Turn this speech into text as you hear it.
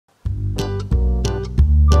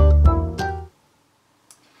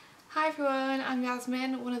I'm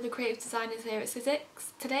Yasmin, one of the creative designers here at Sizzix.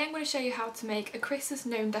 Today I'm going to show you how to make a Christmas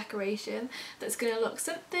gnome decoration that's going to look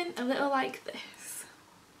something a little like this.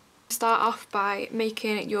 Start off by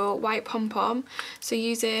making your white pom-pom. So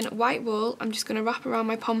using white wool, I'm just going to wrap around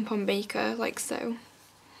my pom-pom maker like so.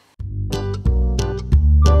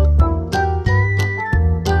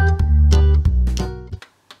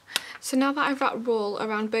 So now that I've wrapped wool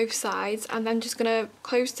around both sides, I'm then just going to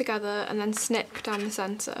close together and then snip down the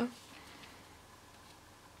centre.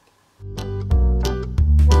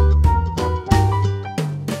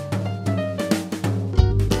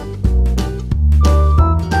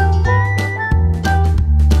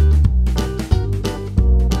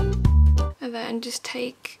 And then just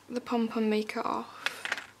take the pom-pom maker off.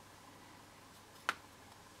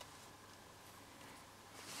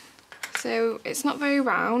 So it's not very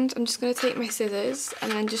round. I'm just going to take my scissors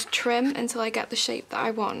and then just trim until I get the shape that I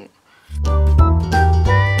want.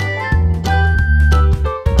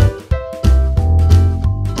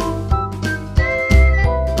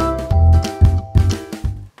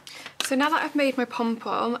 So now that I've made my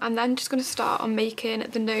pom-pom, I'm then just going to start on making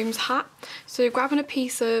the gnome's hat. So grabbing a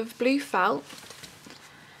piece of blue felt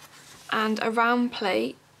and a round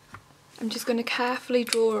plate, I'm just going to carefully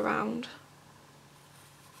draw around.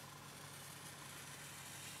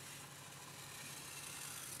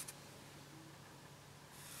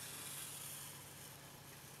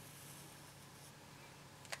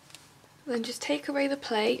 Then just take away the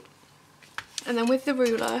plate, and then with the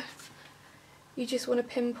ruler you just want to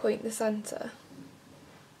pinpoint the centre.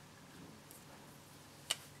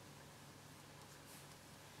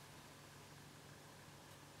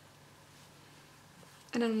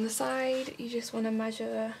 And then on the side you just want to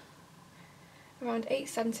measure around 8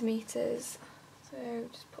 centimetres. So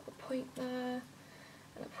just put a point there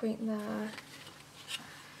and a point there,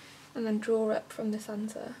 and then draw up from the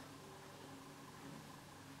centre.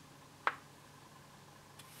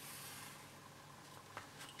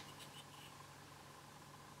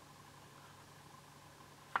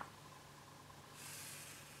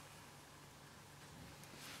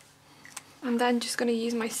 I'm then just going to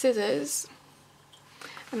use my scissors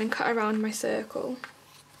and then cut around my circle.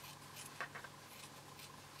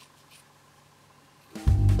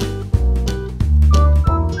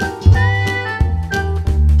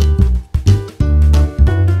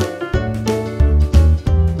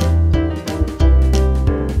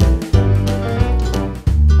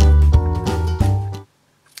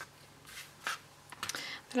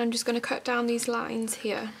 Then I'm just going to cut down these lines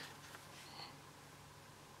here.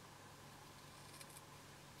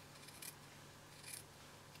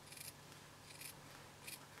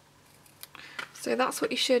 So that's what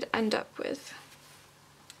you should end up with.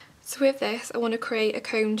 So with this I want to create a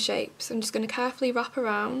cone shape, so I'm just going to carefully wrap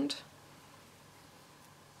around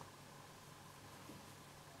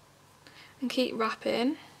and keep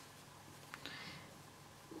wrapping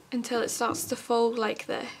until it starts to fold like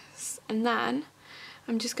this, and then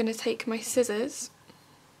I'm just going to take my scissors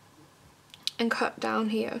and cut down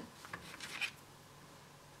here.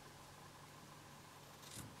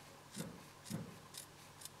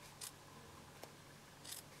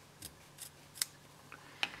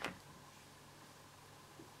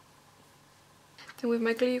 Then with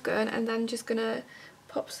my glue gun, and then just gonna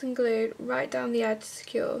pop some glue right down the edge to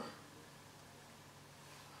secure.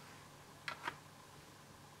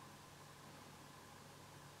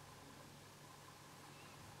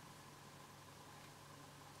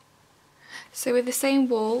 So with the same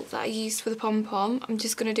wool that I used for the pom-pom, I'm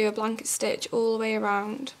just gonna do a blanket stitch all the way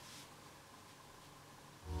around.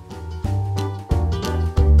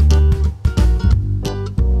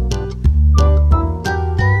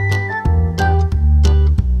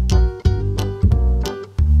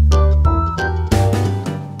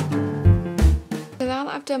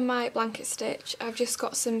 I've done my blanket stitch, I've just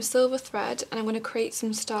got some silver thread and I'm going to create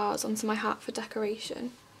some stars onto my hat for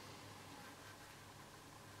decoration.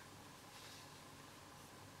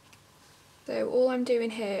 So all I'm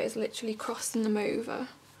doing here is literally crossing them over.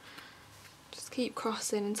 Just keep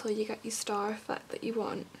crossing until you get your star effect that you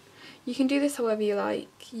want. You can do this however you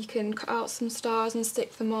like. You can cut out some stars and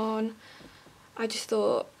stick them on. I just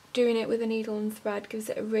thought doing it with a needle and thread gives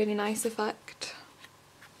it a really nice effect.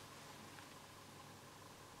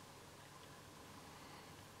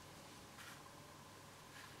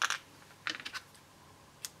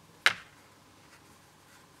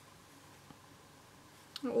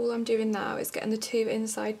 All I'm doing now is getting the two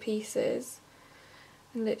inside pieces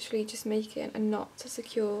and literally just making a knot to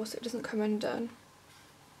secure so it doesn't come undone.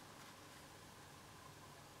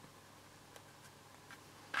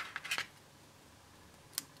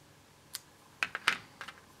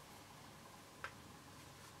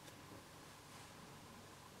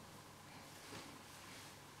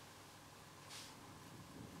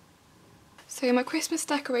 So my Christmas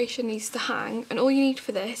decoration needs to hang, and all you need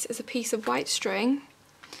for this is a piece of white string,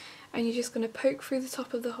 and you're just going to poke through the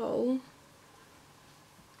top of the hole,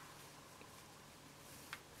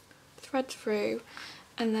 thread through,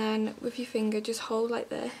 and then with your finger just hold like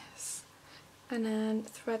this, and then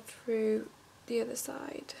thread through the other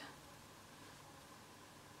side.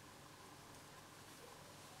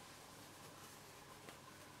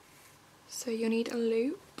 So you'll need a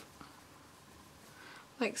loop,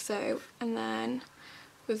 like so, and then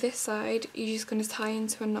with this side you're just going to tie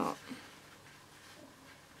into a knot.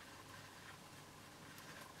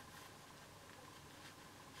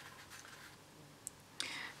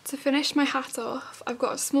 To finish my hat off, I've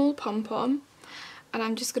got a small pom-pom, and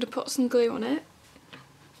I'm just going to put some glue on it.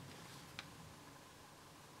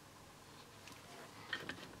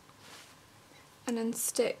 And then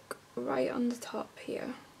stick right on the top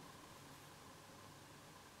here.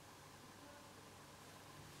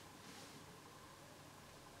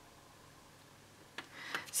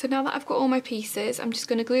 So now that I've got all my pieces, I'm just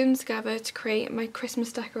going to glue them together to create my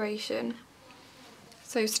Christmas decoration.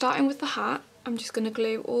 So starting with the hat, I'm just going to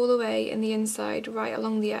glue all the way in the inside right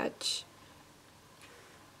along the edge.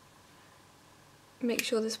 Make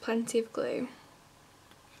sure there's plenty of glue.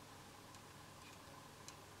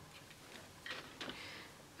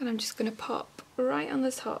 And I'm just going to pop right on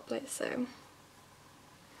the top like so.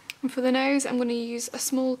 And for the nose, I'm going to use a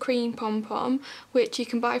small cream pom-pom, which you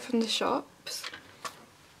can buy from the shops.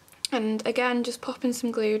 And again, just popping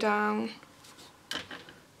some glue down.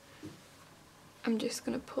 I'm just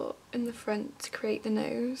going to put in the front to create the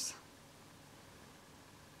nose.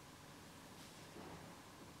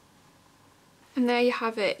 And there you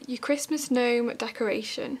have it, your Christmas gnome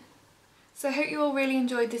decoration. So I hope you all really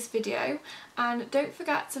enjoyed this video, and don't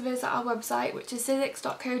forget to visit our website, which is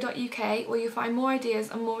sizzix.co.uk, where you'll find more ideas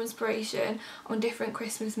and more inspiration on different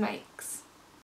Christmas makes.